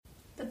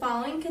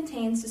following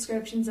contains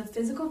descriptions of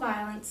physical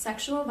violence,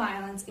 sexual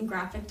violence, and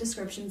graphic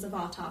descriptions of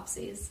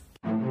autopsies.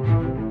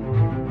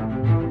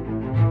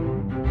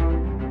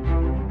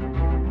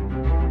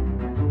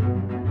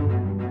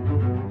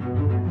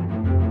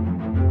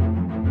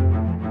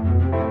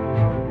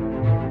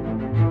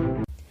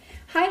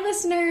 Hi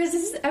listeners,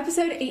 this is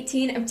episode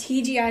 18 of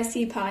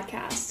TGIC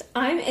Podcast.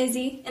 I'm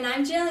Izzy. And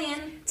I'm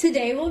Jillian.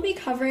 Today we'll be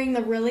covering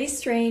the really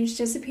strange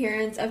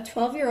disappearance of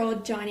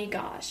 12-year-old Johnny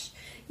Gosch.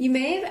 You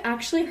may have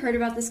actually heard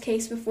about this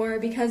case before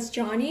because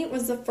Johnny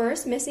was the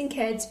first missing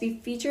kid to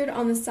be featured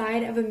on the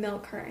side of a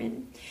milk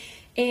carton.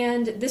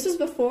 And this was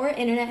before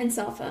internet and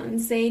cell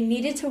phones. They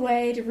needed a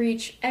way to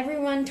reach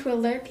everyone to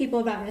alert people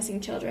about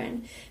missing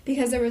children.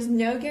 Because there was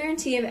no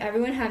guarantee of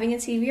everyone having a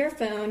TV or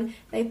phone,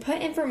 they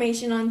put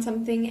information on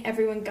something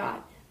everyone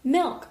got.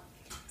 Milk.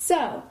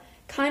 So,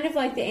 kind of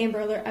like the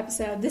Amber Alert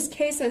episode, this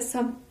case has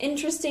some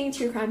interesting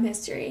true crime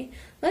history.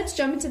 Let's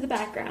jump into the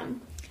background.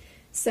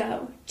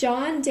 So,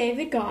 John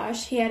David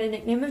Gosch, he had a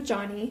nickname of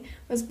Johnny,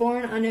 was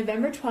born on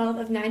November 12th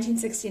of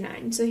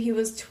 1969. So he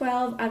was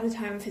 12 at the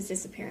time of his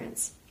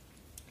disappearance.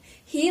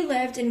 He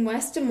lived in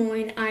West Des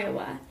Moines,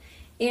 Iowa,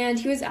 and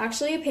he was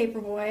actually a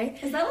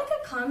paperboy. Is that like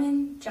a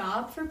common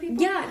job for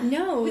people? Yeah,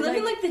 no. We live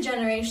in like the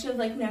generation of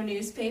like no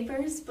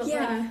newspapers, but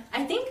yeah.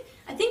 Like,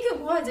 I think it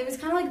was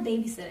kind of like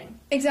babysitting.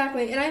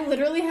 Exactly, and I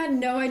literally had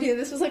no idea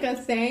this was like a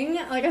thing.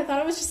 Like I thought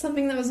it was just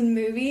something that was in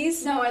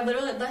movies. No, I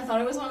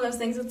thought it was one of those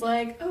things that's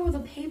like, oh, the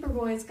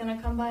paperboy is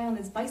gonna come by on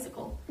his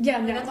bicycle. Yeah,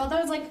 like, no. I thought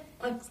that was like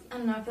I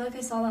don't know. I feel like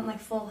I saw that in like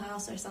Full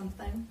House or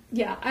something.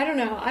 Yeah, I don't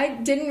know. I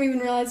didn't even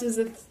realize it was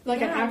an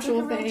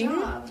actual like a thing. real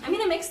job. I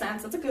mean, it makes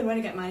sense. That's a good way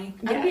to get money.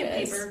 I'd be a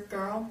paper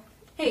girl.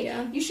 Hey,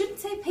 yeah. You shouldn't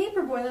say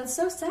paperboy. That's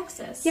so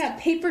sexist. Yeah,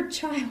 paper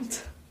child.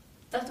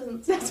 That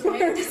doesn't sound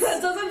right.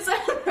 That doesn't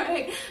sound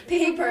right.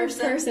 Paper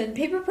person.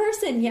 Paper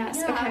person, yes.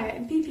 Yeah,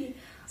 okay. PP.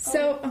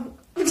 So,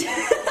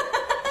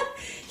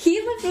 he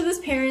lived with his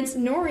parents,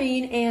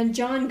 Noreen and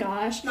John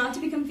Gosch. Not to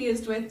be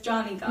confused with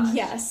Johnny Gosch.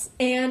 Yes.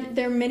 And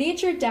their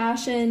miniature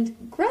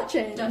Dachshund,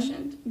 Gretchen.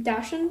 Dachshund?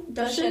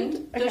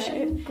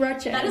 Okay.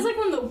 Gretchen. That is like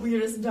one of the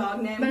weirdest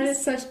dog names. That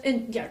is such...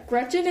 And yeah,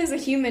 Gretchen is a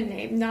human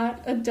name,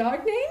 not a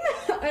dog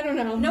name? I don't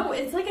know. No,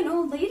 it's like an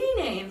old lady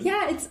name.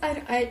 Yeah, it's...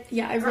 I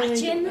really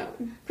don't know.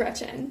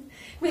 Gretchen.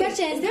 Wait,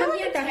 Gretchen, is there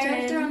like a Gretchen.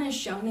 character on his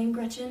show named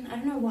Gretchen? I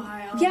don't know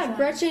why. Yeah,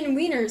 Gretchen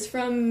Wieners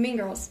from Mean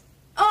Girls.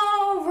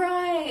 Oh,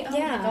 right. Oh,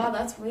 yeah. my God,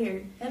 that's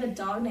weird. They had a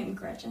dog named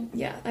Gretchen.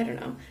 Yeah, I don't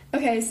know.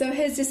 Okay, so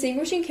his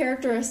distinguishing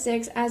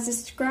characteristics, as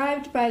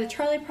described by the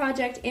Charlie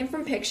Project and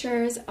from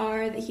pictures,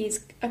 are that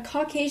he's a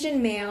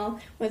Caucasian male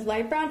with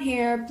light brown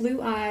hair,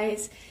 blue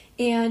eyes,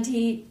 and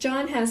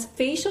John has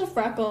facial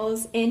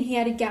freckles, and he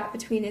had a gap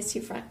between his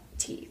two front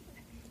teeth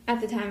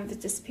at the time of his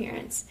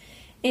disappearance.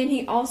 And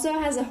he also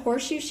has a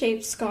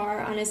horseshoe-shaped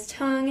scar on his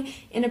tongue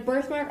and a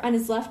birthmark on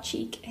his left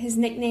cheek. His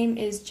nickname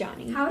is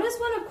Johnny. How does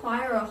one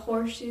acquire a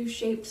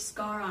horseshoe-shaped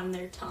scar on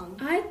their tongue?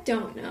 I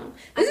don't know.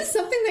 This is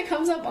something that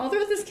comes up all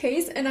throughout this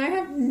case, and I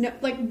have no...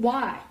 Like,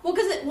 why?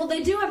 Well,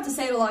 they do have to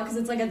say it a lot because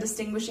it's like a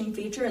distinguishing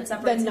feature. It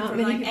separates him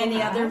from like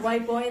any other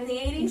white boy in the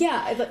 80s.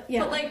 Yeah, yeah.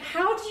 But like,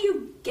 how do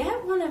you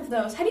get one of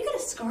those? How do you get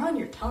a scar on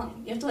your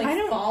tongue? You have to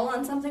like fall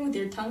on something with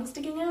your tongue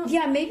sticking out?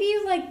 Yeah, maybe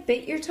you like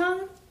bit your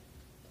tongue.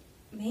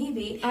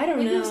 Maybe. I don't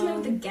know. Maybe something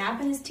with a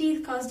gap in his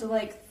teeth caused to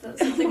like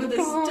something with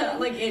his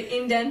like it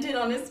indented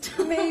on his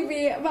tongue.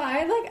 Maybe, but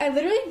I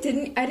literally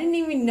didn't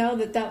even know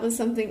that was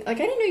something.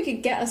 Like I didn't know you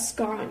could get a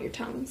scar on your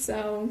tongue.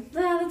 So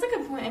yeah, that's a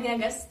good point. I mean, I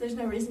guess there's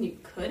no reason you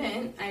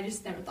couldn't. I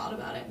just never thought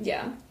about it.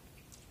 Yeah.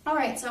 All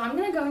right, so I'm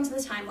gonna go into the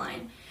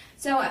timeline.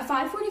 So at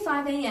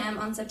 5:45 a.m.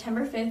 on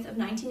September 5th of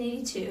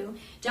 1982,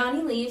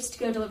 Johnny leaves to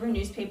go deliver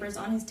newspapers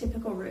on his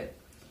typical route.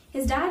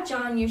 His dad,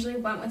 John, usually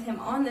went with him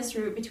on this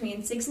route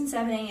between 6 and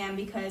 7 a.m.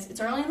 because it's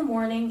early in the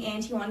morning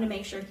and he wanted to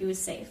make sure he was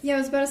safe. Yeah, I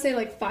was about to say,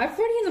 like, 5:40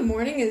 in the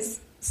morning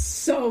is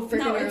so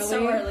freaking early. No, it's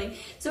so early.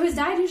 So his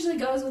dad usually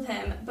goes with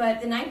him,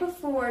 but the night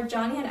before,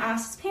 Johnny had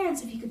asked his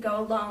parents if he could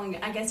go alone.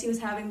 I guess he was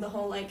having the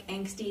whole, like,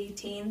 angsty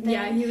teen thing.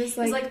 Yeah, he was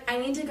like... I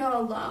need to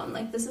go alone.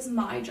 Like, this is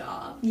my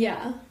job.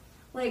 Yeah.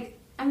 Like,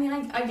 I mean,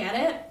 I get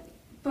it,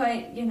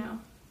 but, you know...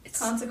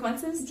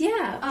 consequences.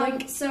 Yeah.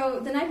 So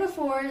the night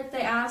before, he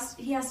asked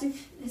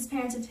if his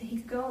parents if he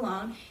could go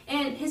alone,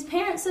 and his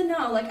parents said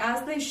no, like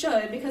as they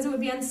should, because it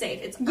would be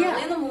unsafe. It's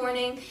early in the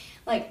morning,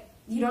 like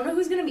you don't know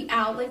who's gonna be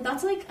out. Like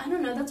that's like I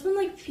don't know. That's when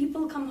like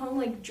people come home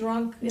like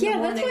drunk. In the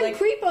morning. That's when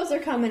creepos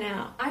are coming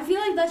out. I feel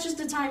like that's just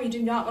a time you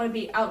do not want to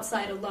be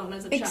outside alone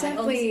as a child.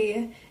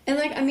 Exactly. And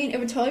like I mean, it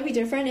would totally be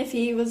different if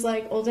he was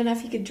like old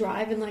enough he could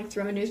drive and like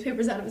throw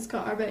newspapers out of his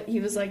car, but he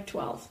was like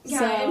 12. Yeah,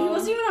 so... and he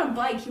wasn't even on a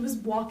bike. He was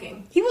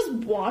walking. He was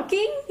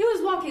walking? He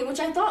was walking, which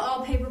I thought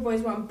all paper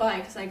boys were on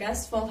bikes. I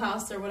guess Full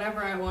House or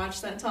whatever I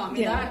watched that taught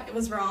me that. It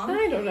was wrong.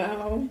 I don't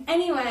know.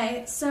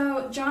 Anyway,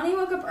 so Johnny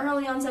woke up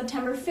early on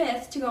September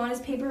 5th to go on his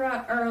paper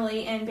route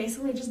early and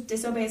basically just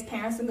disobey his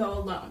parents and go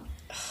alone.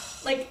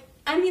 Like,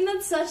 I mean,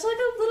 that's such, like,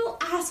 a little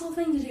asshole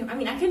thing to do. I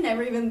mean, I could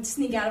never even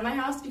sneak out of my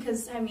house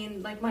because, I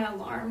mean, like, my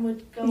alarm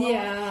would go off.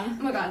 Yeah.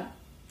 Oh, my God.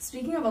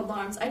 Speaking of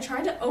alarms, I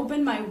tried to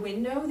open my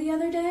window the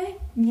other day.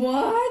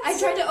 What? I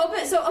tried to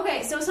open...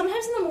 So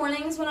sometimes in the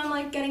mornings when I'm,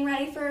 like, getting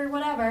ready for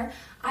whatever,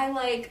 I,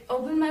 like,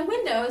 open my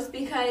windows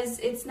because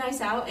it's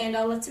nice out and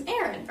I'll let some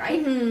air in,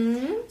 right?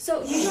 Mm-hmm.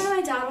 So usually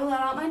my dad will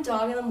let out my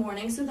dog in the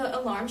morning, so the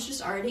alarm's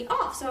just already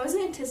off. So I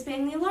wasn't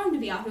anticipating the alarm to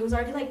be off. It was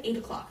already, like, 8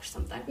 o'clock or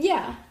something.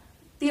 Yeah.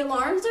 The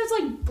alarm starts,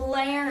 like,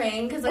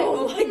 blaring because I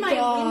opened my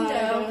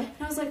window. And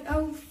I was like,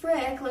 oh,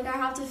 frick, like, I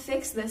have to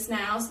fix this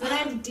now. So then I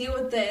had to deal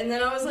with it. And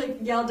then I was, like,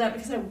 yelled at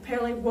because I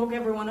apparently woke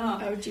everyone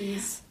up. Oh,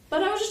 jeez.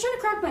 But I was just trying to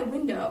crack my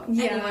window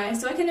anyway,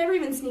 so I can never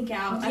even sneak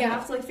out. I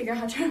have to, like, figure out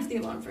how to turn off the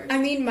alarm first. I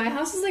mean, my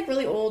house is, like,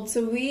 really old,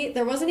 so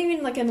there wasn't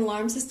even, like, an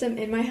alarm system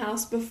in my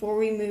house before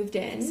we moved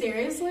in.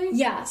 Seriously?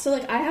 Yeah, so,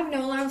 like, I have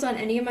no alarms on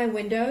any of my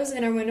windows,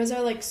 and our windows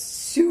are, like,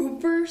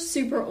 super,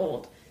 super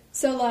old.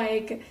 So,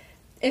 like...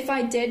 If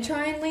I did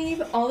try and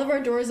leave, all of our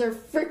doors are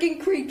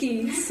freaking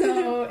creaky,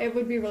 so it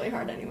would be really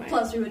hard anyway.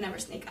 Plus, we would never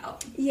sneak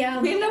out.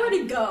 Yeah. We have nowhere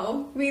to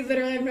go. We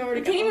literally have nowhere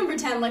to go. We can't even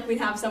pretend like we'd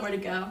have somewhere to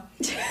go.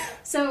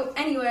 So,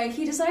 anyway,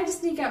 he decided to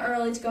sneak out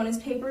early to go on his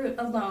paper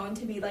alone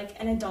to be,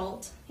 like, an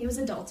adult. He was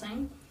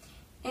adulting.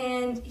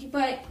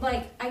 But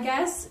I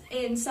guess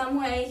in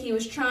some way he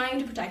was trying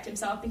to protect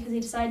himself because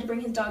he decided to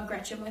bring his dog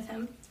Gretchen with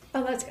him.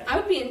 Oh, that's good. I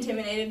would be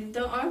intimidated.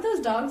 Aren't those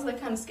dogs, like,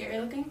 kind of scary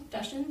looking?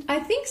 Dachshund? I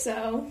think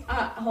so.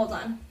 Hold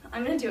on.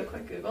 I'm going to do a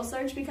quick Google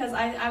search because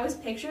I was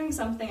picturing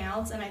something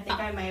else and I think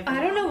I might have been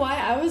I don't know why.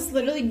 I was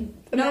literally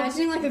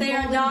imagining, like, a they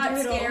are golden not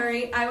doodle.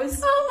 scary. I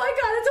was... Oh, my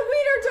God, it's a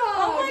wiener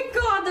dog! Oh,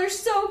 my God, they're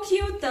so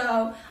cute,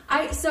 though.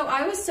 I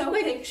was so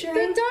picturing...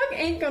 The dog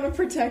ain't gonna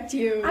protect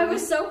you. I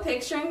was so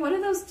picturing... What are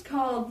those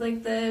called?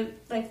 Like,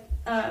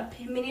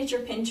 miniature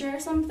pincher or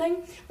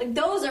something? Like,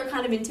 those are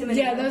kind of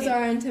intimidating. Yeah, those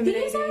are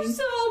intimidating. These are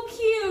so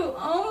cute.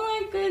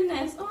 Oh, my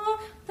goodness.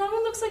 Oh, that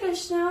one looks like a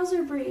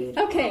Schnauzer breed.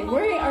 Okay,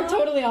 we are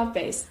totally off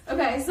base.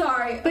 Okay,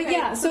 sorry. But okay,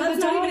 yeah, so that's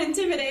the dog... not even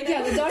intimidating.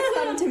 Yeah, the dog's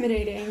not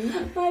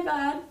intimidating. My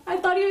bad. I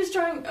thought he was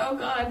trying... Oh,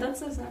 God, that's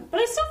so sad. But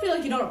I still feel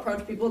like you don't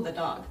approach people with a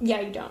dog. Yeah,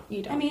 you don't.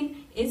 I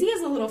mean, Izzy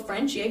is a little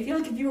Frenchie. I feel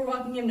like if you were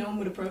walking him, no one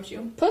would approach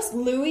you. Plus,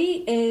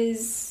 Louis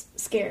is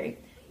scary.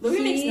 Louis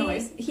makes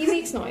noise. He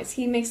makes noise.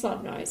 He makes a lot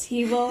of noise.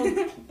 He will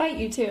bite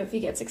you, too, if he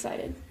gets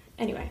excited.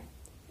 Anyway.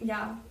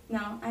 Yeah.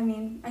 No, I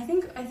mean, I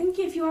think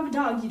if you have a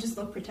dog, you just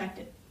look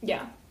protected.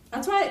 Yeah.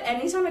 That's why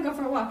anytime I go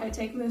for a walk, I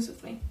take Moose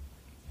with me.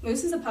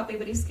 Moose is a puppy,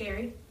 but he's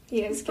scary.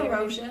 He is scary.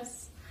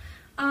 Ferocious.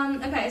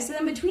 Okay, so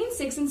then between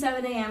 6 and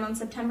 7 a.m. on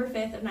September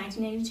 5th of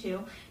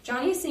 1982,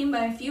 Johnny is seen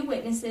by a few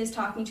witnesses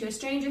talking to a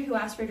stranger who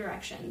asked for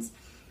directions.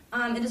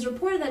 It is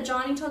reported that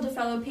Johnny told a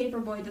fellow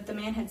paperboy that the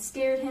man had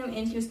scared him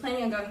and he was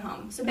planning on going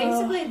home. So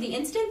basically, the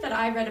incident that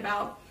I read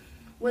about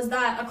was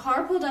that a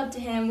car pulled up to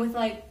him with,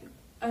 like,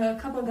 a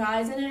couple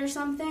guys in it or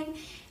something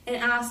and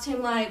asked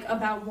him, like,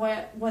 about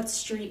what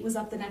street was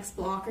up the next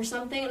block or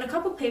something. And a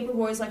couple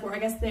paperboys, like, where I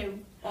guess they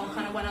all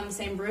kind of went on the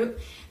same route,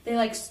 they,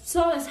 like,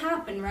 saw this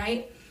happen,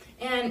 right?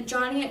 And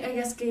Johnny, I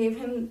guess, gave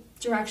him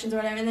directions or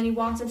whatever, and then he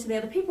walked up to the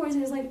other paperboys and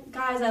he was like,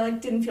 guys, I, like,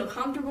 didn't feel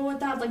comfortable with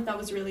that. Like, that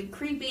was really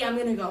creepy. I'm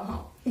gonna go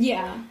home.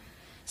 Yeah.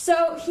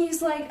 So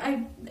he's like,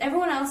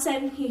 everyone else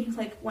said he,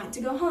 like, went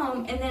to go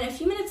home, and then a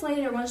few minutes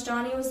later, once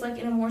Johnny was, like,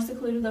 in a more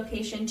secluded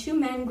location, two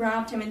men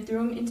grabbed him and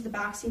threw him into the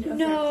backseat of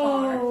their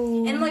car.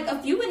 And, like, a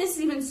few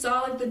witnesses even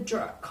saw, like,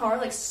 the car,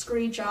 like,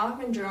 screech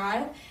off and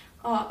drive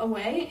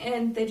away,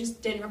 and they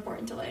just didn't report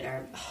until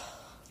later.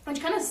 Which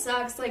kind of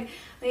sucks. Like,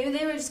 maybe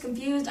they were just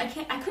confused. I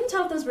couldn't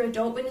tell if those were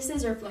adult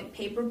witnesses or if, like,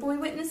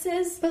 paperboy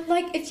witnesses. But,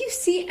 like, if you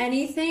see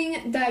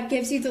anything that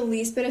gives you the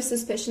least bit of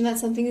suspicion that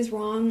something is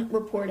wrong,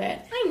 report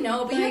it. I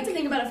know, but you have to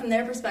think about it from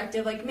their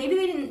perspective. Like, maybe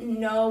they didn't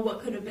know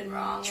what could have been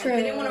wrong. True. Like,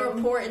 they didn't want to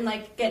report and,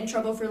 like, get in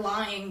trouble for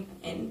lying.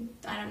 And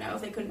I don't know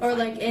if they couldn't. Or, find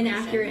like,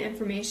 inaccurate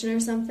information or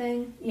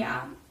something.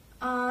 Yeah.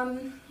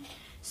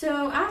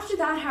 So after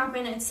that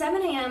happened, at 7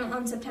 a.m.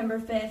 on September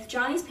 5th,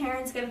 Johnny's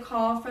parents get a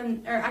call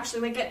get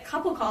a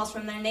couple calls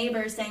from their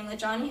neighbors saying that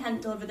Johnny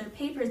hadn't delivered their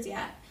papers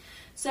yet.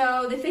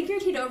 So they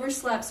figured he'd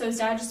overslept, so his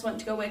dad just went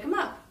to go wake him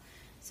up.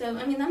 So,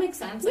 I mean, that makes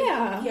sense. Like,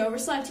 yeah. He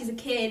overslept, he's a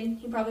kid,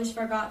 he probably just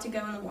forgot to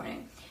go in the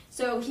morning.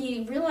 So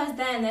he realized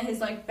then that his,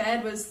 like,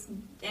 bed was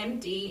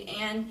empty,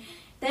 and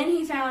then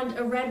he found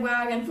a red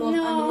wagon full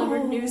of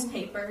undelivered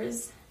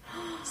newspapers.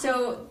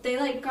 So they,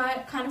 like,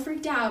 got kind of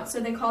freaked out, so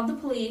they called the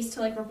police to,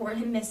 like, report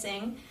him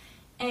missing.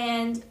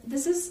 And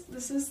this is the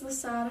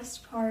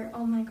saddest part.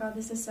 Oh my god,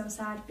 this is so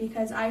sad,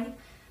 because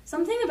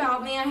something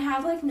about me, I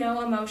have, like,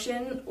 no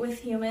emotion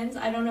with humans.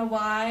 I don't know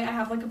why. I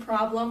have, like, a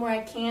problem where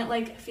I can't,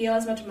 like, feel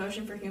as much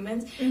emotion for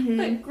humans. Mm-hmm.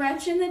 But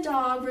Gretchen the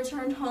dog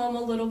returned home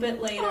a little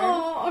bit later.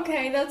 Oh,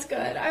 okay, that's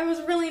good. I was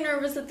really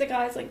nervous that the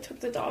guys, like, took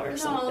the dog or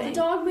something. No, the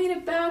dog made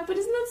it back, but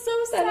isn't that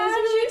so sad? That is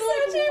really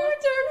sad. She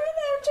returned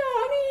without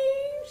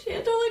Johnny. She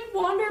had to, like,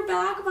 wander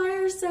back by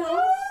herself.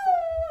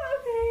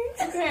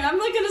 Oh, okay, I'm,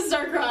 like, gonna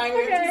start crying.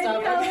 We have to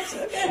stop.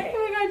 Yeah, okay.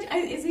 Oh my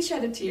god, Izzy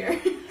shed a tear.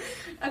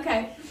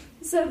 Okay,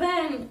 so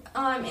then,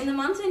 in the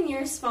months and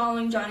years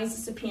following Johnny's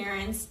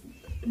disappearance,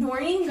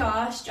 Noreen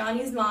Gosh,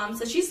 Johnny's mom,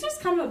 so she's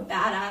just kind of a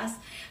badass.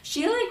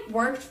 She, like,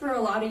 worked for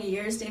a lot of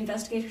years to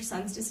investigate her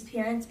son's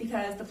disappearance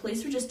because the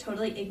police were just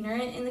totally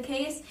ignorant in the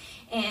case,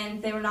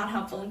 and they were not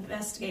helpful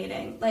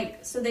investigating.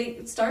 Like, so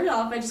they started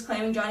off by just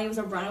claiming Johnny was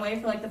a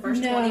runaway for, like, the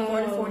first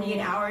 24 to 48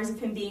 hours of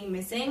him being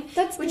missing.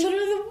 That's literally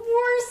the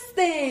worst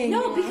thing!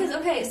 No, because,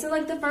 okay, so,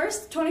 like, the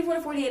first 24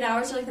 to 48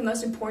 hours are, like, the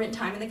most important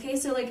time in the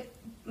case, so, like,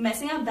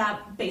 messing up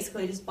that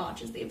basically just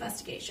botches the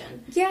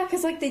investigation. Yeah,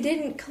 because, like, they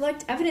didn't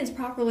collect evidence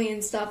properly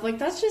and stuff. Like,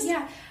 that's just...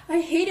 Yeah.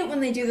 I hate it when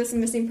they do this in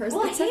missing persons.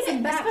 Well, I hate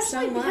it, back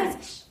especially so because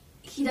much.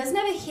 he doesn't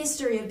have a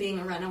history of being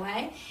a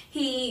runaway.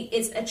 He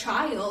is a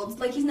child.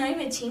 Like, he's not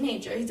even a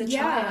teenager. He's a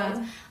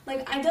child.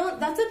 Like,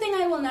 that's the thing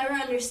I will never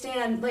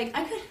understand. Like,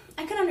 I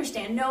could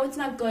understand. No, it's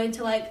not good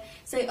to, like,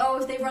 say, oh,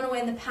 if they run away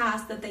in the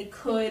past, that they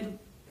could...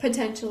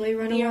 potentially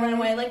be a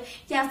runaway. Like,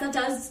 yes, that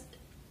does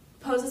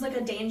poses, like,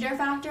 a danger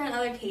factor in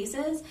other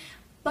cases.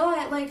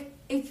 But, like,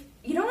 if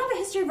you don't have a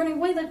history of running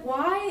away, like,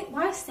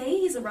 why say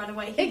he's a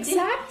runaway?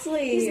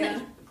 Exactly.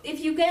 If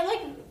you get,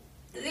 like,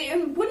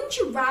 wouldn't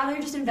you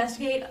rather just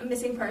investigate a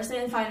missing person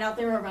and find out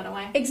they were a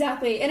runaway?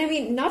 Exactly. And I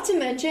mean, not to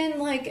mention,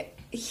 like,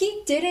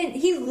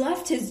 he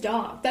left his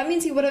dog. That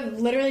means he would have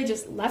literally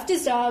just left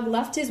his dog,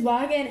 left his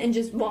wagon, and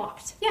just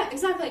walked. Yeah,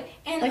 exactly.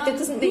 And, like, that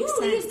doesn't make sense.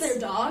 Who leaves their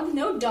dog?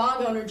 No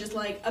dog owner just,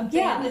 like,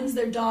 abandons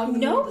their dog in the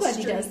middle of the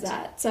Nobody street. does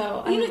that.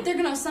 So, even if they're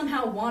gonna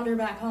somehow wander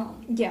back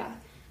home. Yeah.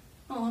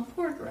 Oh,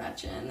 poor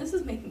Gretchen. This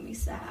is making me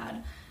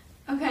sad.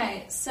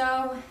 Okay,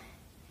 so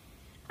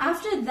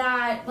after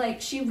that,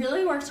 like, she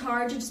really worked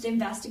hard to just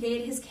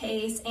investigate his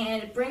case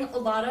and bring a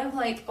lot of,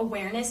 like,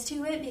 awareness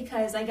to it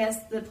because I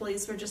guess the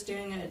police were just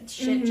doing a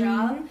shit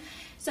job.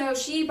 So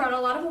she brought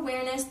a lot of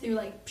awareness through,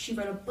 like, she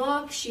wrote a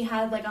book, she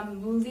had, like, a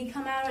movie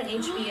come out on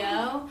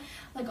HBO,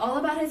 like, all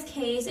about his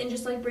case and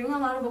just, like, bring a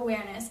lot of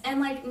awareness.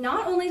 And, like,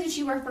 not only did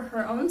she work for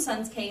her own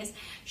son's case,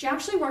 she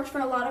actually worked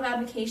for a lot of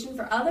advocacy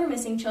for other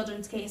missing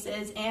children's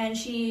cases, and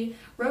she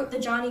wrote the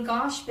Johnny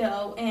Gosh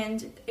bill,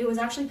 and it was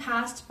actually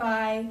passed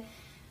by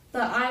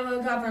the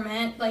Iowa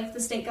government, like the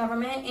state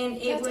government, and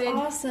it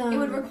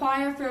would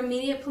require for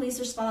immediate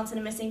police response in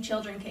a missing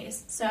children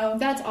case. So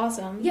that's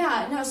awesome.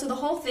 Yeah, no, so the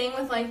whole thing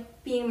with,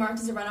 like, being marked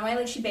as a runaway,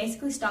 like, she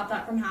basically stopped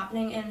that from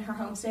happening in her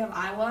home state of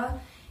Iowa.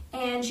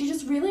 And she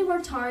just really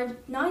worked hard,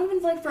 not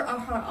even, like, for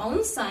her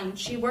own son.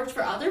 She worked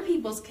for other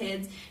people's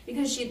kids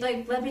because she,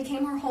 like, that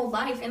became her whole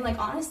life. And, like,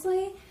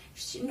 honestly,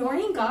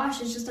 Noreen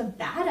Gosh is just a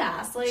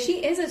badass. Like,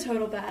 she is a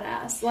total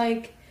badass.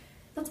 Like,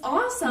 that's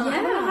awesome. Yeah.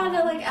 I don't know how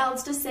to, like,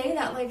 else to say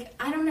that. Like,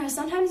 I don't know.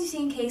 Sometimes you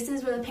see in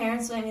cases where the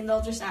parents, I mean,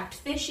 they'll just act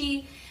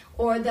fishy,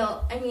 or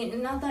they'll, I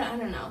mean, not that, I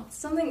don't know.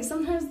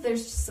 Sometimes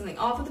there's just something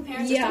off with the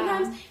parents. Yeah. Or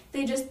sometimes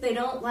they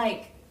don't,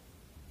 like,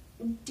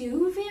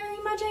 do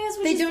very much, I guess.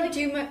 They don't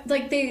do much,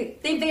 like,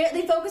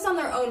 they focus on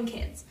their own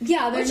kids.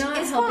 Yeah, they're not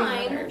helping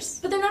fine, others.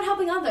 But they're not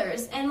helping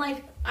others. And,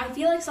 like, I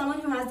feel like someone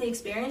who has the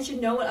experience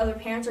should know what other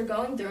parents are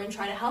going through and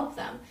try to help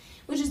them.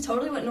 Which is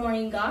totally what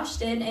Noreen Gosh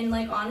did, and,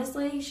 like,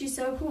 honestly, she's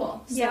so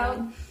cool. Yeah.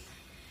 So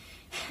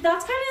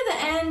that's kind of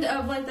the end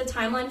of, like, the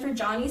timeline for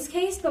Johnny's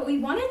case, but we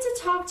wanted to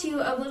talk to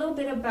you a little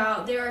bit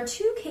about, there are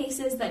two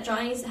cases that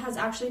Johnny has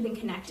actually been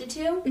connected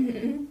to.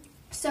 Mm-hmm.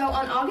 So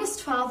on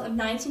August 12th of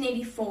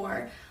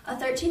 1984, a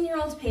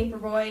 13-year-old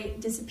paperboy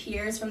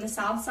disappears from the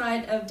south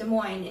side of Des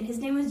Moines, and his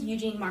name was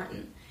Eugene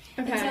Martin.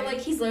 Okay. And so, like,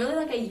 he's literally,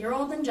 like, a year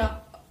older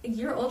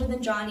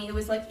than Johnny. It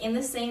was, like, in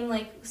the same,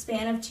 like,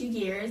 span of 2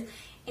 years.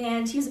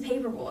 And he was a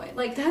paperboy.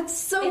 Like, that's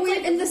so weird.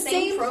 Like, in the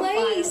same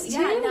place,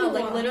 Yeah, too. no,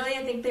 like, literally,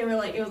 I think they were,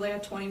 like, it was, like, a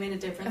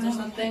 20-minute difference or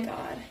something. Oh, my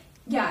God.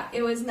 Yeah,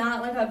 it was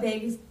not, like, a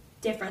big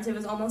difference. It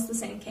was almost the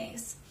same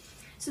case.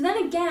 So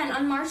then again,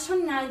 on March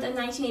 29th of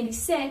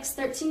 1986,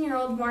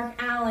 13-year-old Mark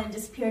Allen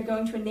disappeared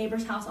going to a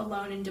neighbor's house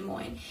alone in Des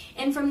Moines.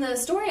 And from the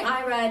story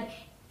I read,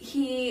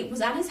 he was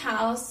at his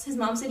house. His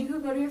mom said you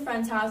could go to your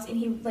friend's house, and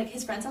he, like,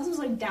 his friend's house was,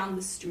 like, down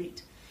the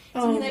street.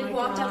 So he, like,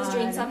 walked down the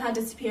street and somehow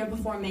disappeared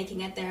before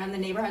making it there, and the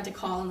neighbor had to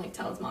call and, like,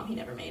 tell his mom he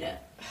never made it.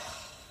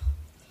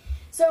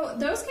 So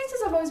those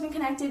cases have always been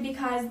connected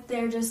because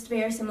they're just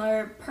very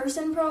similar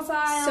person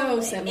profile, so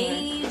and similar.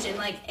 age, and,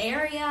 like,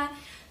 area.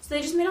 So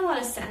they just made a lot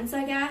of sense,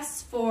 I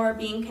guess, for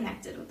being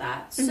connected with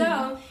that. Mm-hmm.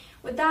 So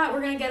with that,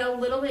 we're going to get a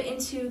little bit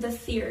into the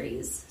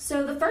theories.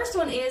 So the first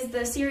one is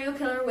the serial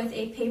killer with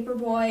a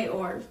paperboy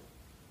or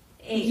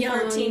a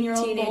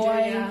 13-year-old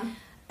boy.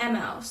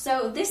 MO.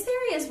 So this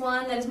theory is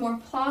one that is more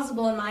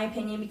plausible in my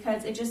opinion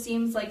because it just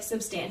seems, like,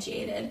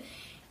 substantiated.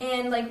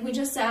 And, like we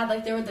just said,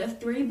 like, there were the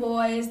 3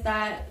 boys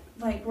that,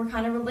 like, were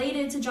kind of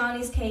related to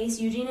Johnny's case,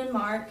 Eugene and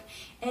Mark,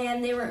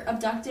 and they were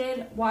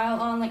abducted while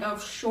on, like, a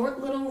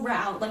short little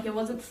route. Like, it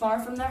wasn't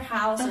far from their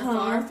house or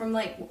far from,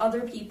 like,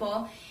 other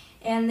people.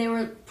 And they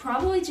were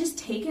probably just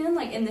taken,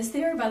 like, in this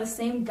theory, by the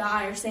same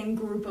guy or same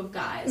group of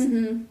guys.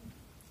 Mm-hmm.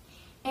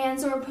 And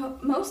so we're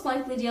most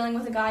likely dealing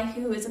with a guy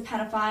who is a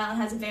pedophile and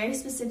has a very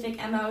specific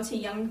MO to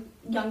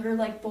younger,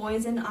 like,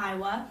 boys in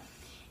Iowa.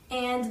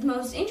 And the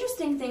most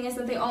interesting thing is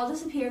that they all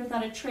disappeared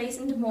without a trace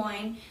in Des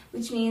Moines,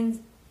 which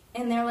means,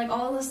 and they're, like,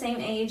 all the same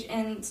age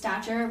and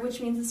stature, which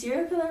means the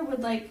serial killer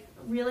would, like,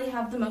 really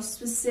have the most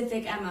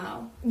specific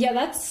MO. Yeah,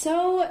 that's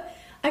so...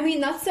 I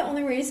mean, that's the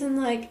only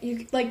reason, like,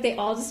 they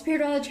all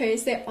disappeared without a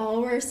trace. They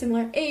all were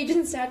similar age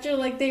and stature.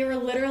 Like, they were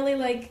literally,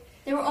 like...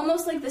 They were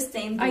almost, like, the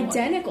same boy.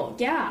 Identical,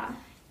 yeah.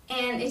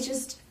 And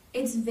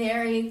it's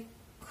very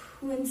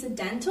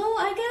coincidental,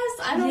 I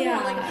guess. I don't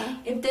know.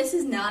 Like, if this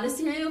is not a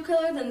serial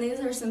killer, then these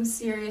are some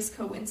serious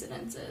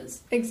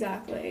coincidences.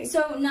 Exactly.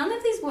 So none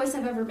of these boys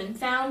have ever been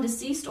found,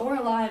 deceased or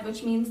alive,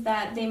 which means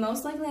that they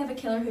most likely have a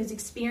killer who's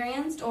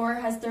experienced or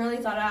has thoroughly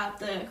thought out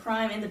the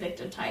crime and the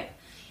victim type.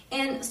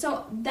 And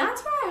so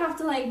that's where I have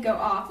to, like, go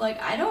off. Like,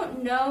 I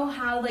don't know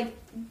how, like,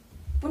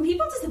 when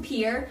people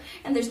disappear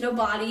and there's no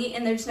body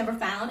and they're just never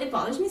found, it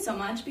bothers me so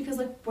much because,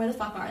 like, where the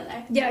fuck are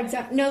they? Yeah,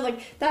 exactly. No,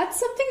 like, that's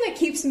something that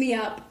keeps me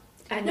up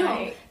at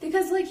night.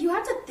 Because, like, you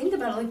have to think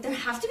about it. Like, there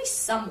has to be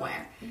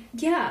somewhere.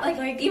 Yeah.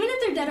 Like, even if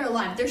they're dead or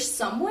alive, there's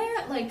somewhere.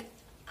 Like,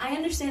 I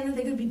understand that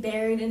they could be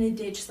buried in a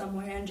ditch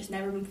somewhere and just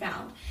never been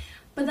found.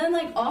 But then,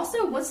 like,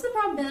 also, what's the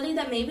probability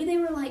that maybe they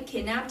were, like,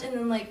 kidnapped and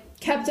then, like...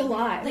 Kept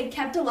alive. Like,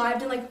 kept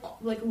alive and,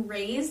 like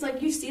raised?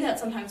 Like, you see that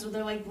sometimes where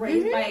they're, like,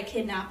 raised by a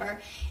kidnapper.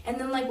 And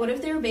then, like, what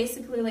if they were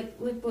basically, like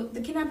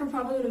the kidnapper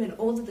probably would have been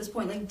old at this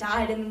point, like,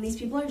 died, and then these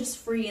people are just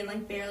free and,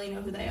 like, barely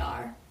know who they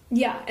are.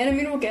 Yeah, and I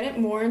mean, we'll get it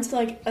more into,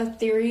 like, a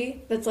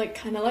theory that's, like,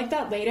 kind of like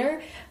that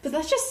later, but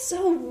that's just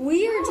so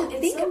weird to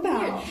think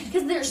about.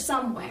 Because they're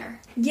somewhere.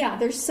 Yeah,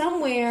 they're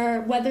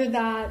somewhere, whether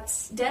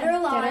that's... Dead or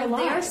alive,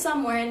 they are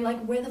somewhere, and,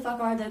 like, where the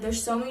fuck are they?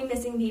 There's so many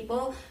missing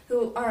people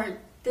who are...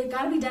 They've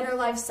got to be dead or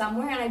alive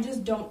somewhere, and I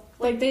just don't...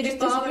 Like, they just... It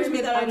bothers me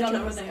that I don't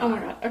know where they are. Oh my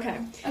god, okay.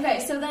 Okay,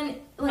 so then,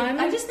 like,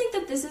 I just think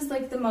that this is,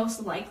 like, the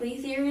most likely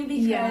theory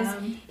because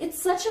it's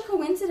such a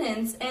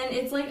coincidence, and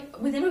it's, like,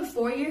 within a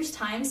 4 years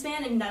time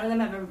span, and none of them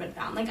have ever been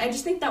found. Like, I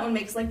just think that one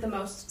makes, like, the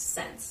most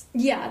sense.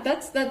 Yeah,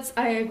 that's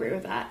I agree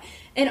with that.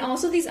 And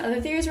also, these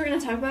other theories we're going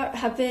to talk about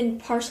have been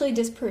partially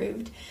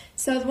disproved.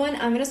 So the one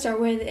I'm going to start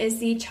with is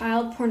the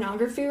child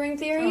pornography ring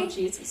theory. Oh,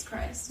 Jesus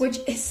Christ. Which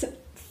is...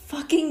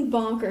 fucking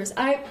bonkers.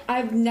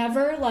 I've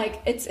never, like,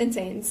 it's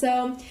insane.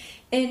 So,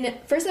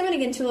 first I'm going to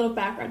get into a little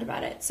background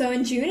about it. So,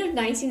 in June of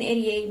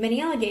 1988, many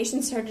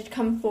allegations started to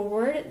come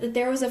forward that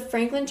there was a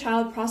Franklin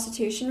child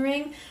prostitution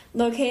ring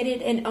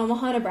located in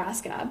Omaha,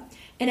 Nebraska.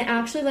 And it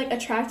actually, like,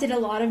 attracted a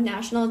lot of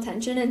national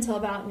attention until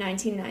about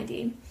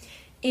 1990.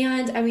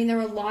 And, I mean, there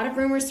were a lot of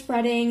rumors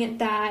spreading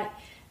that,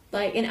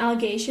 like, and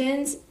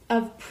allegations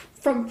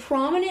from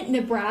prominent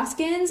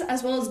Nebraskans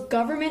as well as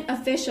government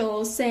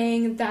officials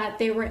saying that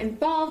they were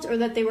involved or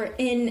that they were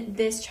in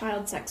this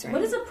child sex ring.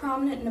 What is a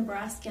prominent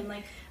Nebraskan?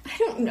 Like, I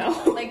don't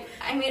know. Like,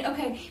 I mean,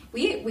 okay,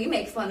 we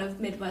make fun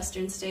of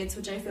Midwestern states,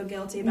 which I feel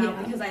guilty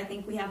about because I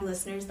think we have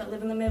listeners that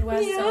live in the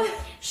Midwest. Yeah. So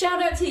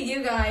shout out to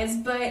you guys.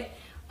 But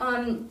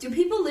do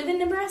people live in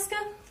Nebraska?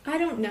 I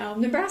don't know.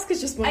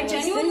 Nebraska's just one of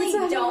those genuinely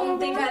things don't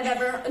think I've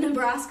ever...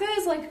 Nebraska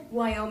is like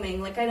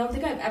Wyoming. Like, I don't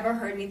think I've ever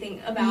heard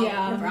anything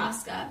about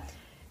Nebraska.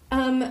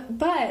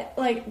 But,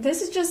 like,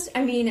 this is just,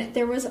 I mean,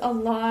 there was a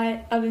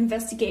lot of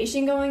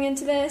investigation going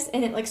into this,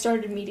 and it, like,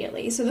 started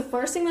immediately. So the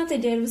first thing that they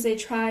did was they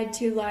tried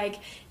to, like,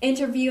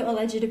 interview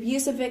alleged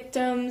abuse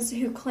victims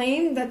who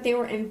claimed that they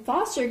were in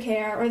foster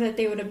care or that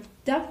they would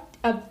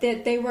that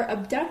they were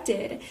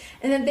abducted,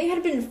 and that they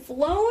had been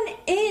flown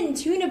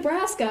into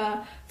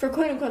Nebraska for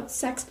quote-unquote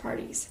sex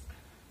parties.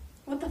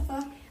 What the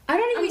fuck?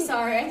 I'm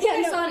sorry. I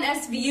think I saw an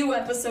SVU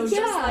episode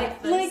just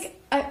like this. Like,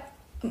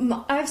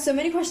 I have so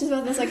many questions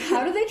about this. Like,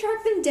 how did they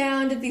track them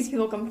down? Did these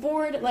people come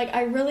forward? Like,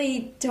 I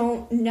really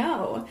don't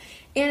know.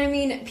 And, I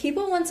mean,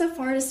 people went so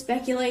far to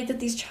speculate that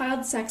these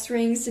child sex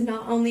rings did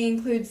not only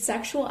include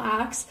sexual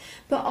acts,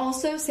 but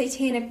also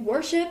satanic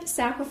worship,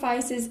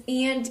 sacrifices,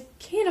 and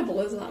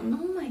cannibalism.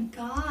 Oh, my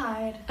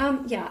God.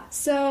 Yeah.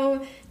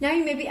 So, now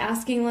you may be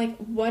asking, like,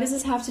 what does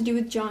this have to do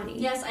with Johnny?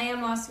 Yes, I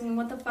am asking,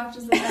 what the fuck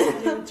does this have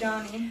to do with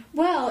Johnny?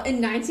 Well, in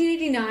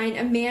 1989,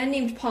 a man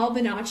named Paul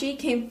Bonacci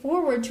came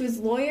forward to his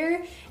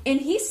lawyer,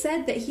 and he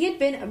said that he had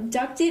been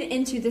abducted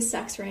into the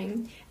sex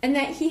ring, and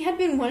that he had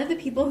been one of the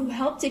people who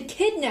helped to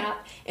kidnap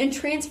and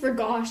transfer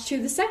Gosh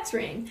to the sex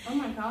ring. Oh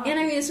my God. And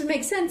I mean, this would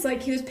make sense.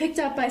 Like, he was picked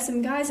up by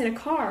some guys in a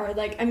car.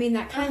 Like, I mean,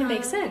 that kind of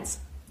makes sense.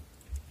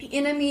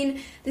 And I mean,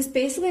 this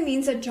basically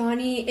means that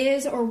Johnny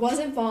is or was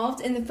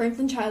involved in the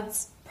Franklin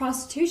child's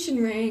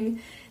prostitution ring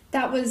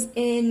that was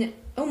in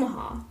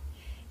Omaha.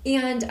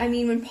 And I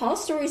mean, when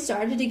Paul's story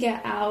started to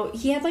get out,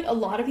 he had, like, a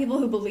lot of people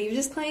who believed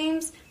his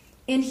claims.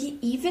 And he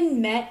even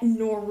met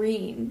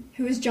Noreen,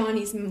 who is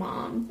Johnny's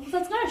mom. Well,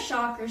 that's not a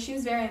shocker. She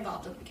was very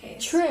involved in the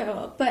case.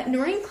 True, but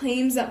Noreen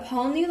claims that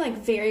Paul knew, like,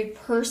 very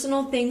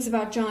personal things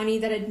about Johnny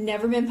that had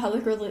never been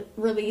publicly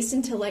released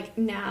until, like,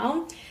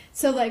 now.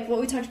 So, like, what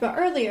we talked about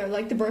earlier,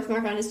 like the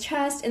birthmark on his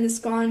chest and the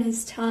scar on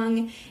his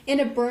tongue and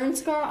a burn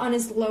scar on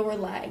his lower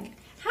leg.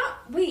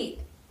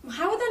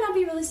 How would that not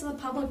be released to the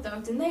public, though?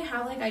 Didn't they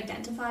have, like,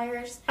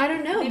 identifiers? I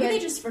don't know. Maybe they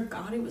just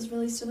forgot it was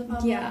released to the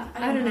public. Yeah,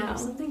 I don't know.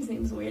 Something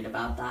seems weird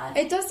about that.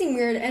 It does seem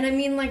weird. And I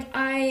mean, like,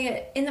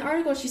 in the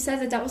article, she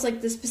said that was, like,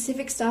 the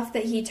specific stuff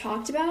that he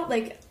talked about.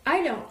 Like,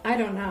 I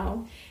don't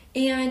know.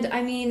 And,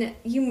 I mean,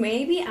 you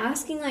may be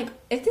asking, like,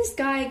 if this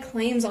guy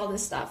claims all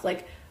this stuff,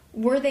 like,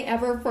 were they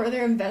ever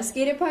further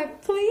investigated by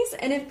police?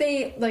 And if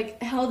they,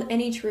 like, held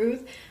any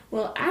truth?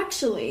 Well,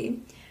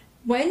 actually,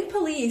 when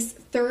police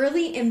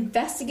thoroughly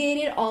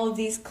investigated all of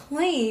these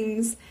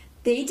claims,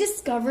 they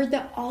discovered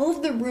that all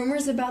of the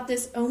rumors about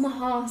this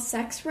Omaha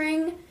sex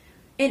ring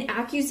and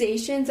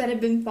accusations that had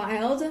been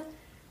filed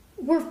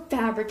were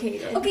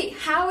fabricated. Okay,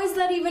 how is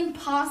that even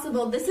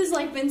possible? This has,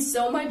 like, been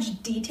so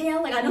much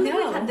detail. Like, I don't think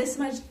we've had this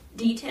much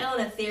detail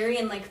in a theory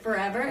in, like,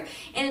 forever.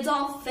 And it's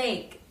all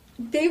fake.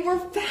 They were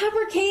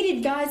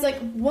fabricated, guys. Like,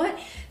 what?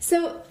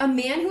 So, a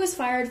man who was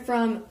fired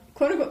from,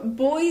 quote-unquote,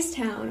 Boys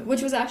Town,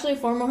 which was actually a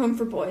former home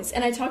for boys.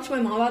 And I talked to my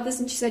mom about this,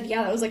 and she said,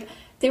 yeah, that was, like,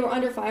 they were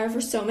under fire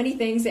for so many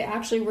things. They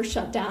actually were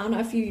shut down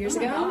a few years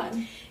ago. God.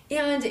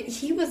 And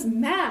he was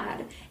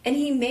mad. And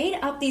he made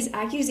up these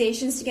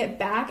accusations to get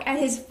back at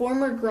his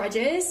former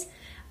grudges.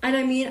 And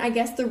I mean, I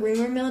guess the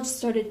rumor mill just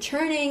started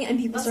churning and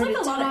people started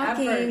talking. That's like a lot of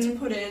effort to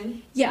put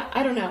in. Yeah,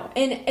 I don't know.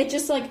 And it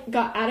just like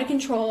got out of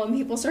control and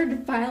people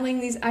started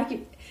filing these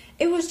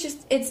it was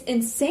just, it's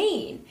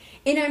insane.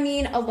 And I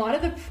mean, a lot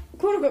of the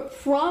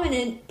quote-unquote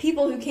prominent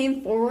people who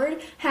came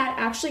forward had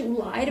actually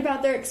lied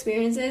about their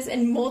experiences,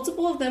 and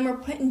multiple of them were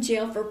put in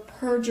jail for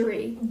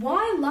perjury.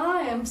 Why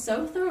lie? I'm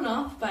so thrown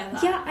off by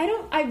that. Yeah,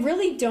 I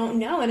really don't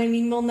know. And I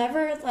mean, we'll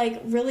never,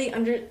 like, really I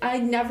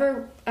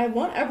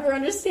won't ever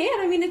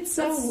understand. I mean, it's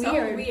so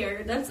weird. So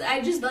weird. That's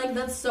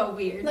so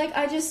weird. Like,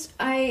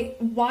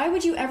 why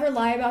would you ever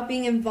lie about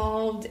being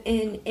involved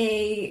in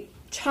a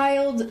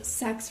child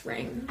sex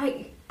ring?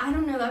 I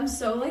don't know. I'm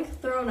so,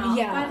 like, thrown off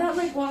by that.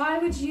 Like, why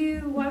would you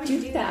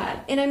do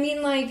that? And I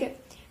mean,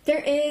 like,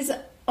 there is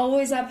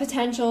always that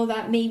potential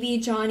that maybe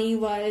Johnny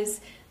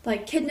was,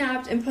 like,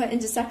 kidnapped and put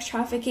into sex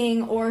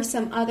trafficking or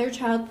some other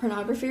child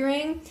pornography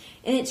ring.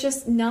 And it's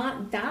just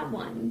not that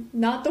one.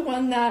 Not the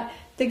one that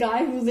the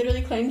guy who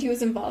literally claimed he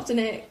was involved in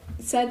it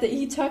said that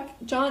he took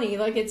Johnny.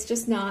 Like, it's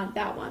just not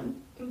that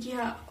one.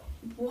 Yeah.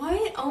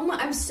 What? Oh my,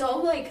 I'm so,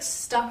 like,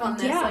 stuck on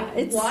this. Yeah,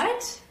 like,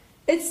 what?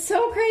 It's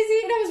so crazy,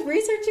 and I was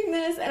researching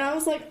this, and I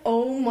was like,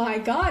 oh my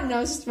god, and I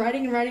was just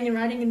writing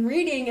and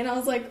reading, and I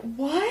was like,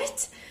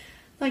 what?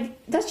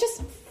 Like, that's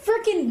just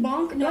freaking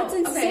bonkers. No, that's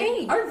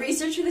insane. Okay. Our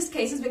research for this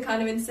case has been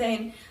kind of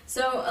insane.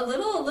 So, a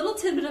little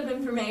tidbit of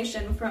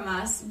information from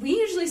us. We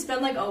usually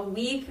spend, like, a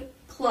week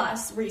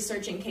plus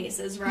researching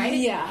cases, right?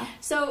 Yeah.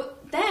 So,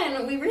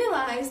 then we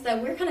realized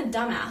that we're kind of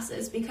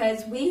dumbasses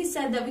because we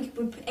said that we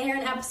would air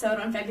an episode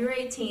on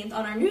February 18th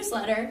on our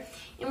newsletter,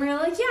 and we were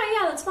like,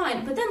 yeah, that's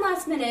fine. But then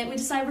last minute, we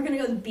decided we're going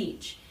to go to the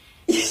beach.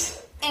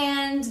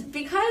 And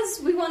because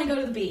we want to go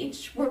to the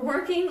beach, we're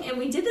working, and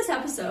we did this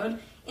episode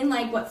in,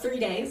 like, what, 3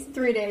 days?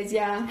 3 days,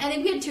 yeah. And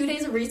then we had 2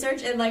 days of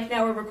research, and, like,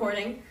 now we're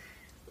recording.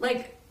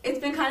 Like, it's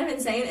been kind of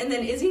insane. And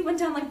then Izzy went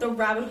down, like, the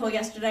rabbit hole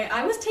yesterday.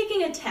 I was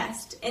taking a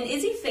test, and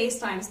Izzy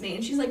FaceTimes me,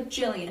 and she's like,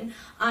 Jillian,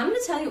 I'm going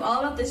to tell you all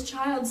about this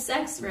child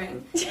sex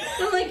ring. And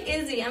I'm like,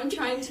 Izzy, I'm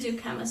trying to do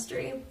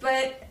chemistry.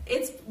 But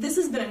this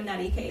has been a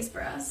nutty case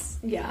for us.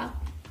 Yeah.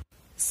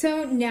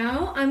 So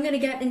now I'm going to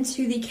get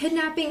into the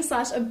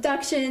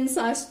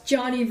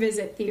kidnapping/abduction/Johnny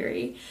visit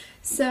theory.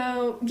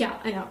 So, yeah,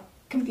 I know.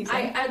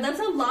 Confusing. That's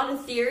a lot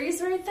of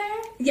theories right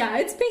there. Yeah,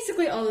 it's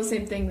basically all the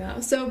same thing,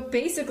 though. So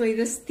basically,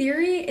 this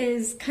theory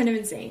is kind of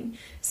insane.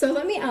 So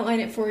let me outline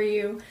it for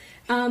you.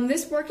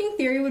 This working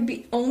theory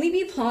would only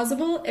be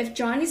plausible if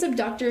Johnny's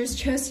abductors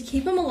chose to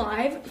keep him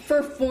alive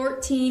for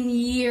 14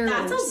 years.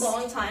 That's a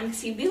long time,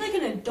 because he'd be like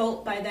an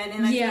adult by then,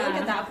 and I feel like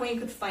at that point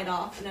you could fight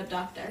off an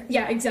abductor.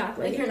 Yeah,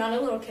 exactly. Like, you're not a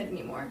little kid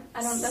anymore.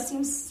 That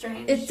seems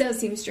strange. It does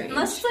seem strange.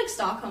 Unless it's like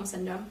Stockholm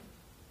Syndrome.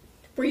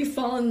 Where you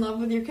fall in love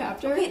with your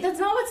captor? Okay, that's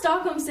not what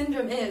Stockholm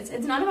Syndrome is.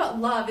 It's not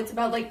about love, it's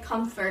about, like,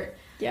 comfort.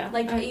 Yeah.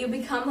 Like, you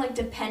become, like,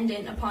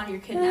 dependent upon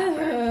your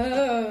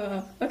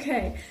kidnapper.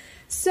 Okay.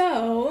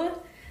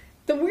 So,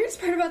 the weirdest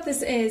part about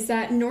this is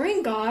that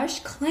Noreen Gosh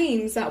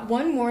claims that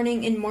one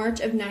morning in March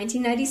of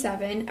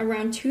 1997,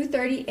 around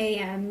 2:30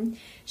 a.m.,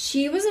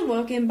 she was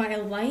awoken by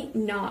a light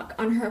knock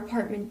on her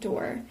apartment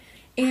door.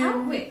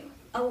 And Wait,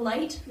 a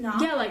light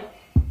knock? Yeah, like...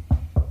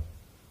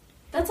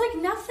 That's like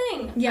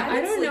nothing. Yeah, I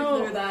don't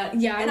know. Through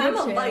that. Yeah, and I'm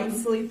a light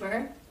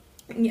sleeper.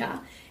 Yeah.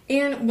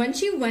 And when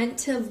she went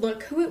to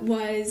look who it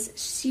was,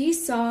 she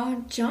saw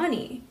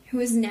Johnny,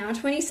 who is now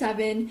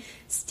 27,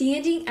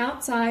 standing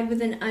outside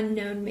with an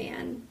unknown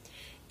man.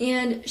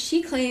 And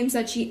she claims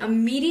that she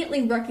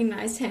immediately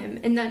recognized him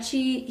and that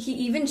he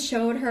even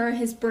showed her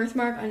his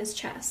birthmark on his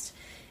chest.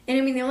 And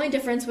I mean, the only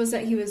difference was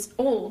that he was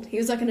old. He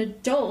was like an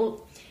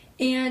adult.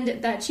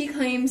 And that she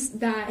claims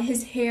that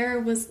his hair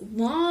was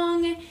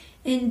long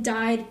and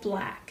dyed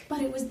black.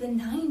 But it was the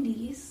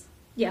 90s.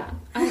 Yeah.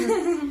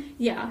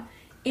 Yeah.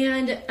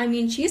 And, I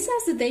mean, she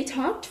says that they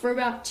talked for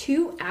about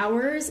 2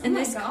 hours, and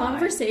this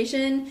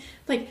conversation,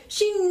 like,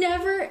 she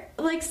never,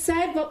 like,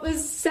 said what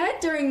was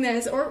said during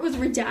this, or it was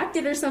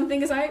redacted or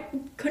something, because I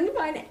couldn't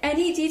find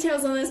any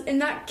details on this,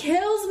 and that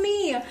kills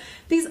me,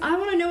 because I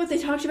want to know what they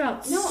talked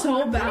about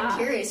so bad. I'm kind of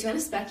curious. You want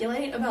to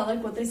speculate about,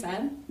 like, what they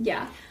said?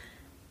 Yeah.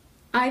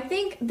 I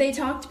think they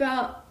talked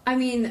about,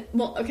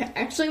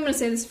 actually I'm going to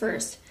say this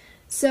first.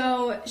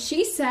 So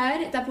she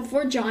said that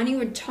before Johnny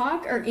would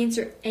talk or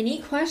answer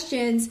any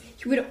questions,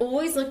 he would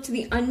always look to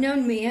the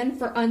unknown man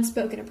for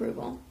unspoken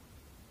approval.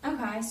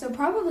 Okay, so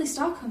probably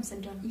Stockholm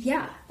Syndrome.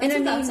 Yeah. That's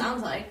what that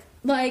sounds like.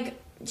 Like,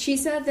 she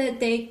said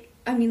that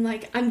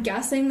I'm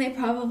guessing they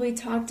probably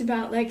talked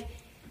about, like,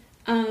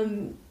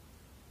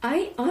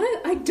 I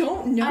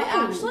don't know. I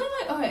actually,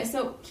 okay,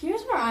 so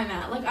here's where I'm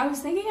at. Like, I was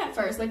thinking at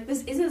first, like,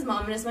 this is his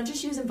mom, and as much as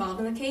she was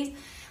involved in the case,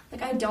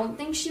 like, I don't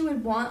think she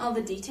would want all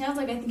the details.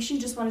 Like, I think she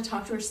just want to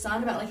talk to her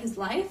son about, like, his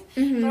life.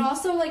 Mm-hmm. But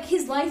also, like,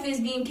 his life is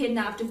being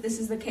kidnapped if this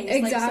is the case.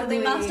 Exactly. Like, so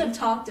they must have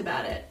talked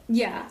about it.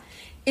 Yeah.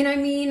 And I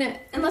mean...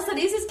 Unless that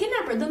is his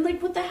kidnapper, then,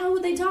 like, what the hell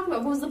would they talk about?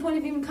 What was the point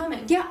of even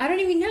coming? Yeah, I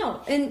don't even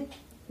know. And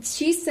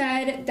she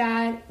said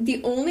that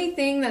the only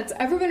thing that's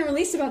ever been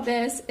released about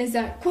this is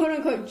that,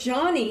 quote-unquote,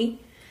 Johnny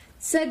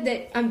said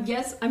that,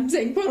 yes, I'm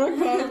saying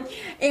quote-unquote,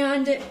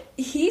 and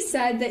he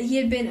said that he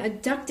had been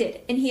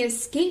abducted, and he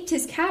escaped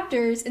his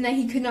captors, and that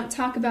he could not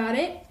talk about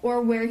it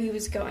or where he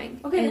was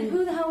going. Okay, and then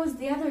who the hell was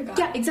the other guy?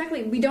 Yeah,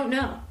 exactly. We don't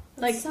know.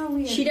 That's so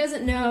weird. She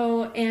doesn't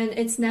know, and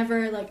it's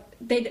never, like,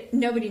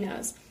 nobody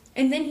knows.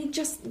 And then he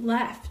just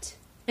left,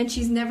 and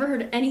she's never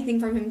heard anything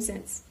from him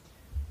since.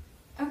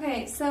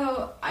 Okay,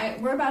 so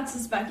we're about to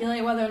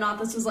speculate whether or not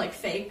this was, like,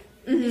 fake.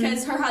 Mm-hmm.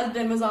 Because her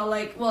husband was all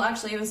like, well,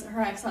 actually, it was her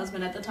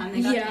ex-husband at the time.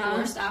 They got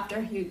divorced after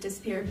he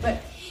disappeared.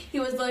 But he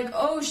was like,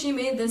 oh, she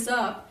made this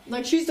up.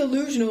 Like, she's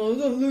delusional. It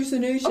was a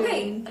hallucination.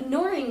 Okay,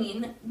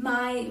 Noreen,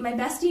 my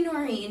bestie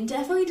Noreen,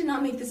 definitely did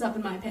not make this up,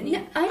 in my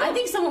opinion. Yeah, I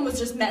think someone was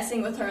just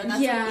messing with her, and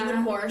that's like,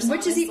 even worse,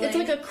 Which honestly. it's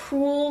like a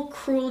cruel,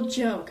 cruel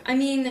joke. I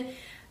mean,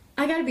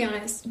 I gotta be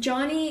honest.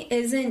 Johnny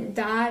isn't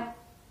that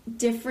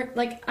different.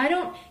 Like,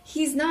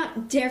 he's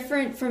not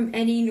different from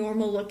any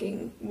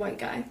normal-looking white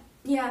guy.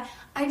 Yeah,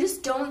 I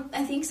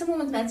think someone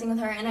was messing with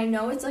her, and I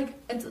know it's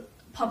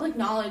public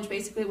knowledge,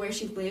 basically, where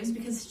she lives,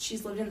 because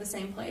she's lived in the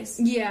same place.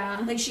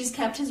 Yeah. Like, she's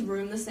kept his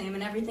room the same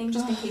and everything,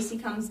 just in case he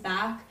comes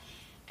back.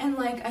 And,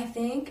 like, I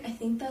think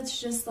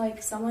that's just,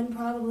 like, someone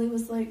probably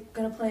was, like,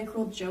 gonna play a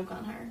cruel joke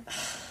on her,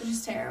 which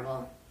is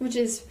terrible. Which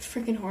is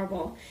freaking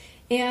horrible.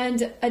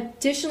 And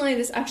additionally,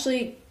 this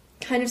actually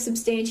kind of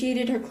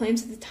substantiated her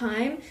claims at the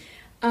time.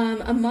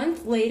 A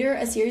month later,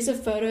 a series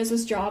of photos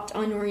was dropped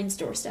on Noreen's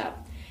doorstep.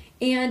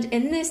 And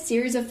in this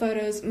series of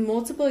photos,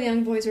 multiple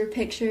young boys were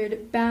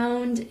pictured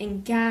bound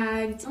and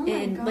gagged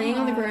and laying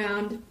on the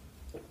ground.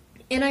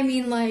 And I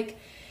mean, like,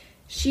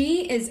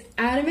 she is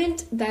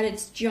adamant that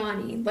it's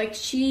Johnny. Like,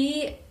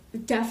 she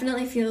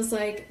definitely feels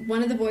like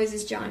one of the boys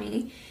is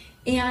Johnny.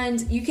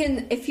 And you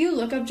can, if you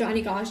look up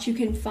Johnny Gosch, you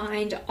can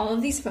find all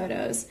of these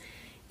photos.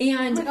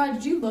 And oh my god,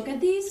 did you look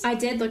at these? I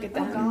did look at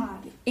them. Oh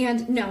god.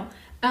 And no.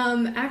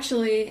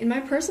 Actually, in my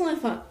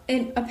personal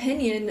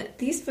opinion,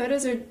 these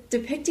photos are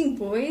depicting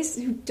boys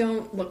who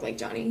don't look like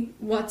Johnny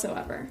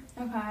whatsoever.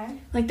 Okay.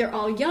 Like, they're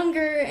all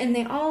younger, and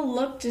they all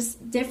look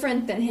just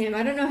different than him.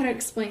 I don't know how to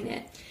explain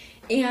it.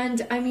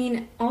 And, I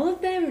mean, all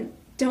of them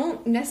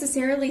don't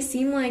necessarily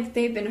seem like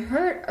they've been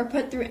hurt or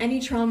put through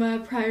any trauma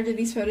prior to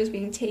these photos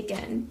being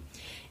taken.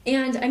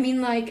 And, I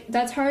mean, like,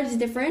 that's hard to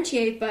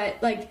differentiate,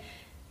 but, like,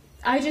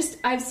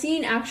 I've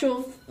seen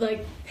actual,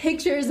 like,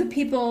 pictures of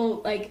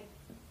people, like,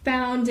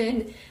 bound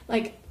and,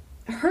 like,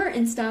 hurt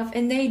and stuff,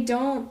 and they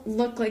don't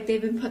look like they've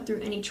been put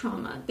through any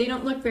trauma. They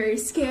don't look very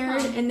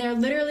scared, and they're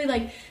literally,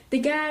 like, the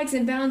gags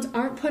and bounds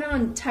aren't put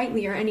on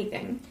tightly or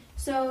anything.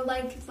 So,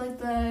 like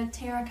the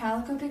Tara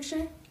Calico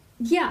picture?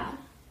 Yeah.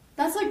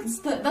 That's like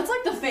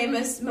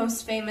the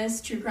most famous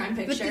true crime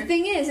picture. But the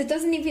thing is, it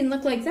doesn't even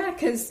look like that,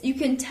 because you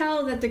can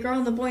tell that the girl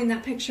and the boy in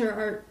that picture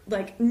are,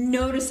 like,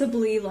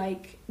 noticeably,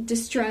 like,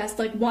 distressed,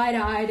 like,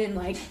 wide-eyed and,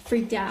 like,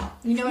 freaked out.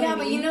 You know what I mean? Yeah,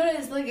 but you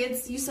notice, like,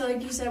 it's, you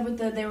said with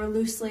they were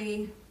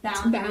loosely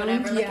bound or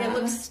whatever. Like, it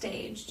looks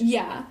staged.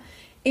 Yeah.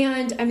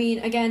 And, I mean,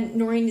 again,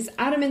 Noreen is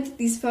adamant that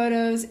these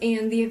photos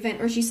and the event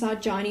where she saw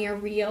Johnny are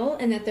real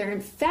and that they're,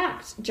 in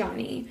fact,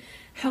 Johnny.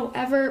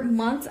 However,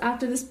 months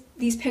after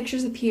these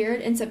pictures appeared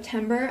in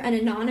September, an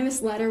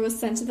anonymous letter was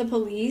sent to the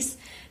police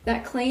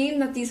that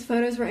claimed that these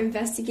photos were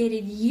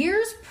investigated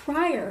years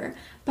prior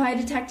by a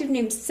detective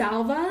named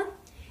Salva,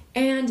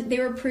 and they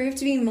were proved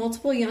to be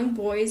multiple young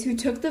boys who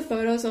took the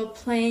photos while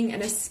playing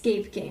an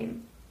escape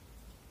game.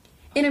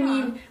 And I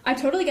mean, I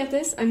totally get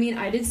this. I mean,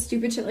 I did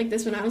stupid shit like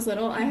this when I was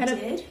little. I had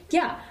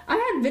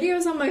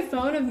videos on my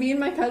phone of me and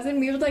my cousin.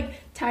 We would,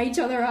 like, tie each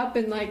other up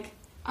and, like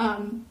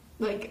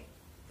what?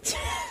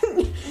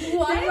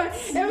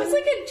 It was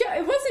like a joke.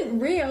 It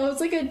wasn't real. It was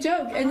like a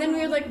joke. And then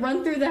we would, like,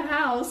 run through the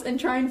house and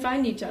try and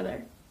find each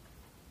other.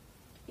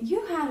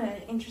 You had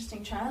an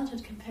interesting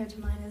childhood compared to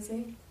mine,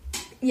 Izzy.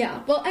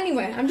 Yeah. Well,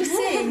 anyway, I'm just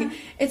saying,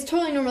 it's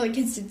totally normal that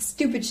kids did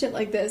stupid shit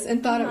like this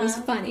and thought it was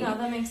funny. No,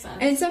 that makes sense.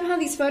 And somehow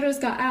these photos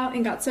got out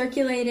and got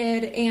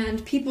circulated,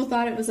 and people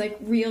thought it was, like,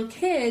 real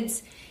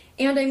kids.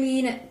 And, I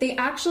mean, they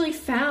actually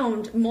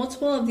found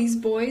multiple of these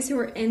boys who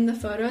were in the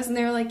photos, and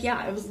they were like,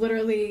 yeah, it was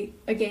literally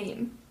a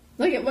game.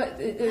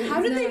 Like,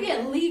 how did they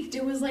get leaked?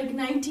 It was like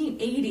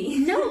 1980.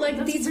 No, like,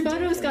 That's these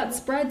ridiculous. photos got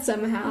spread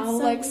somehow. That's so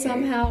like, weird.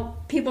 somehow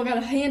people got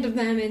a hand of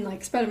them and,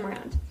 like, spread them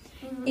around.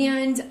 Mm-hmm.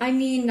 And, I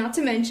mean, not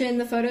to mention,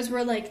 the photos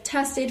were, like,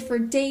 tested for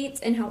dates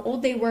and how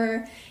old they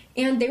were.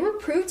 And they were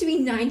proved to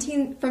be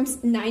from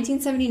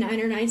 1979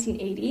 or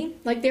 1980.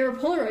 Like, they were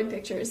Polaroid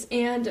pictures.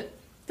 And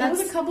that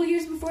was a couple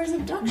years before his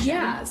abduction.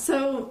 Yeah,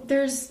 so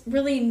there's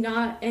really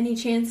not any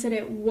chance that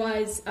it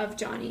was of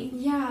Johnny.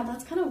 Yeah,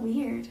 that's kind of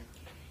weird.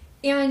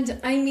 And,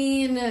 I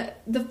mean,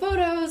 the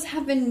photos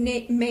have been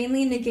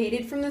mainly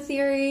negated from the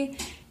theory.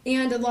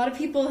 And a lot of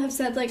people have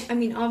said, like, I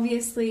mean,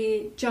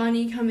 obviously,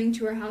 Johnny coming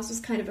to her house was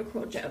kind of a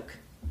cruel joke.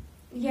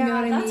 Yeah, You know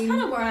what I that's mean?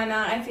 kind of where I'm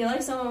at. I feel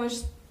like someone was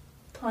just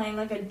playing,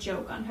 like, a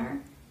joke on her.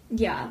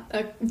 Yeah,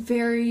 a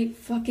very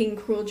fucking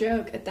cruel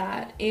joke at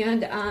that.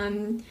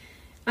 And,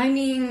 I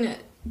mean,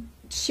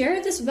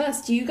 share this with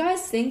us. Do you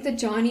guys think that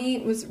Johnny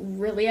was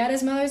really at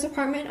his mother's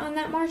apartment on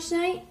that March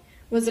night?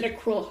 Was it a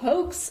cruel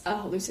hoax, a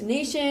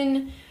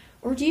hallucination?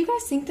 Or do you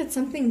guys think that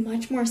something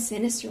much more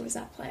sinister was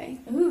at play?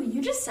 Ooh,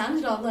 you just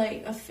sounded all,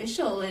 like,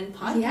 official and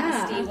podcasty.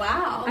 Yeah.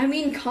 Wow. I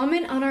mean,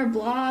 comment on our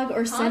blog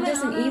or send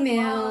us an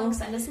email.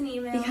 Send us an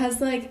email.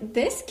 Because, like,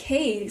 this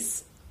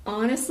case,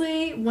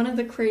 honestly, one of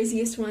the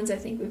craziest ones I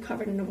think we've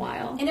covered in a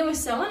while. And it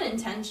was so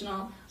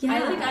unintentional. Yeah. I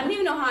don't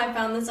even know how I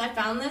found this. I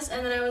found this,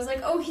 and then I was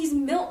like, oh, he's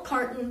Milk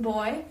Carton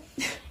Boy.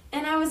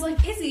 And I was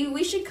like, Izzy,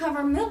 we should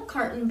cover Milk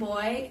Carton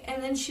Boy.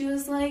 And then she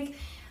was like,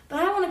 but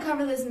I want to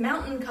cover this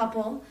mountain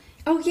couple.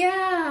 Oh,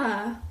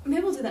 yeah.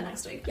 Maybe we'll do that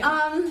next week.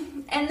 Yeah.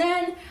 And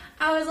then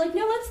I was like,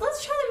 no, let's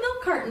try the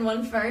Milk Carton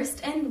one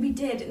first. And we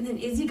did. And then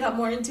Izzy got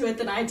more into it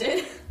than I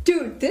did.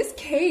 Dude, this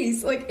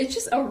case, like, it's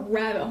just a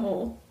rabbit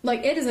hole.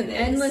 Like, it is an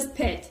endless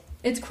pit.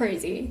 It's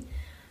crazy.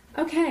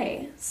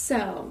 Okay,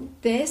 so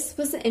this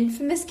was the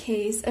infamous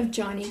case of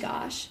Johnny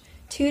Gosh.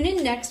 Tune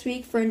in next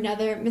week for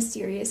another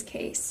mysterious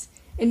case.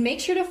 And make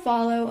sure to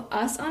follow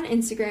us on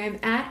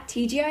Instagram at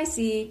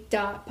tgic.podcast.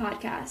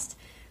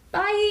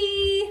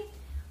 Bye!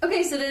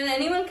 Okay, so did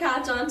anyone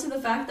catch on to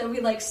the fact that we,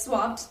 like,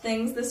 swapped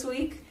things this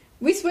week?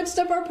 We switched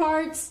up our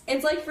parts.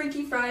 It's like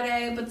Freaky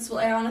Friday, but this will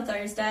air on a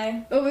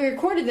Thursday. But we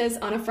recorded this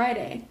on a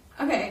Friday.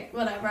 Okay,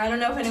 whatever. I don't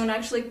know if anyone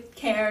actually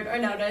cared or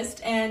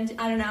noticed, and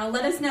I don't know.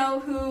 Let us know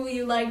who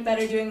you like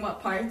better doing what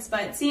parts,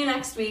 but see you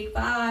next week.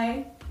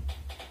 Bye!